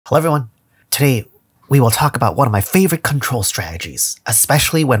Hello everyone. Today we will talk about one of my favorite control strategies,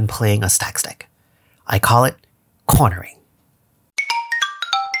 especially when playing a stacks deck. I call it cornering.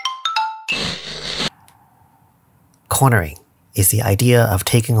 Cornering is the idea of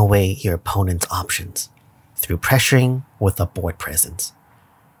taking away your opponent's options through pressuring with a board presence.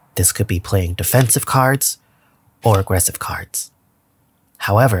 This could be playing defensive cards or aggressive cards.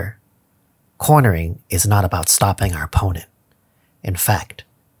 However, cornering is not about stopping our opponent. In fact,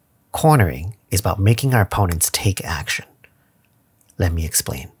 cornering is about making our opponents take action. Let me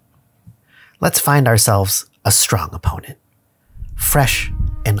explain. Let's find ourselves a strong opponent, fresh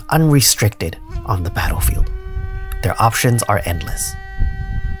and unrestricted on the battlefield. Their options are endless.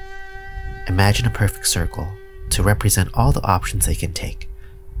 Imagine a perfect circle to represent all the options they can take,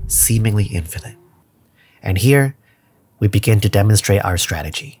 seemingly infinite. And here, we begin to demonstrate our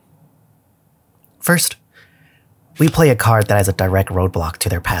strategy. First, we play a card that has a direct roadblock to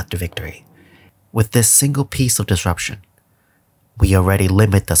their path to victory. With this single piece of disruption, we already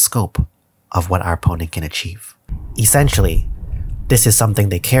limit the scope of what our opponent can achieve. Essentially, this is something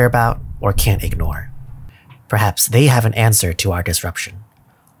they care about or can't ignore. Perhaps they have an answer to our disruption,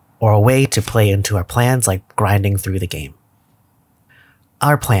 or a way to play into our plans like grinding through the game.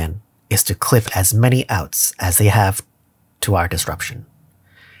 Our plan is to clip as many outs as they have to our disruption.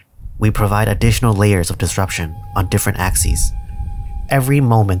 We provide additional layers of disruption on different axes. Every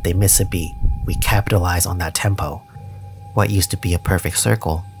moment they miss a beat, we capitalize on that tempo. What used to be a perfect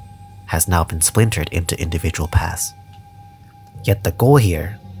circle has now been splintered into individual paths. Yet the goal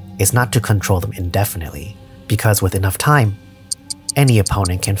here is not to control them indefinitely, because with enough time, any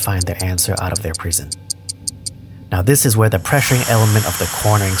opponent can find their answer out of their prison. Now this is where the pressuring element of the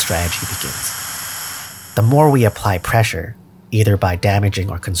cornering strategy begins. The more we apply pressure, either by damaging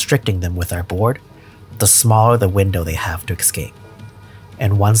or constricting them with our board, the smaller the window they have to escape.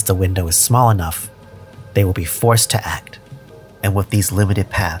 And once the window is small enough, they will be forced to act. And with these limited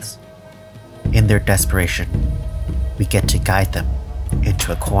paths, in their desperation, we get to guide them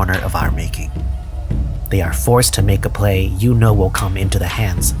into a corner of our making. They are forced to make a play you know will come into the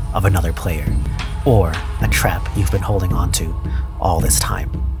hands of another player, or a trap you've been holding on to all this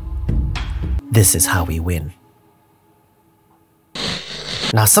time. This is how we win.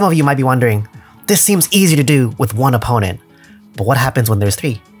 Now some of you might be wondering, this seems easy to do with one opponent, but what happens when there's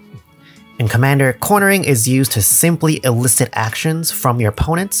three? In Commander, cornering is used to simply elicit actions from your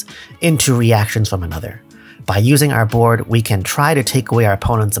opponents into reactions from another. By using our board, we can try to take away our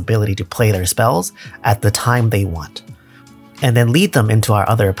opponent's ability to play their spells at the time they want, and then lead them into our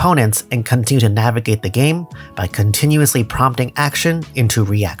other opponents and continue to navigate the game by continuously prompting action into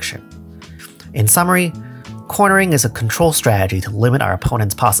reaction. In summary, cornering is a control strategy to limit our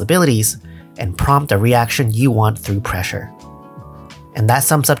opponent's possibilities and prompt a reaction you want through pressure. And that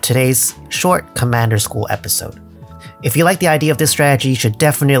sums up today's short Commander School episode. If you like the idea of this strategy, you should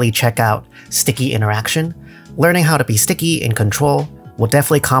definitely check out Sticky Interaction. Learning how to be sticky in control will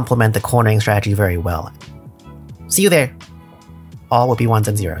definitely complement the cornering strategy very well. See you there. All will be ones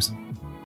and zeros.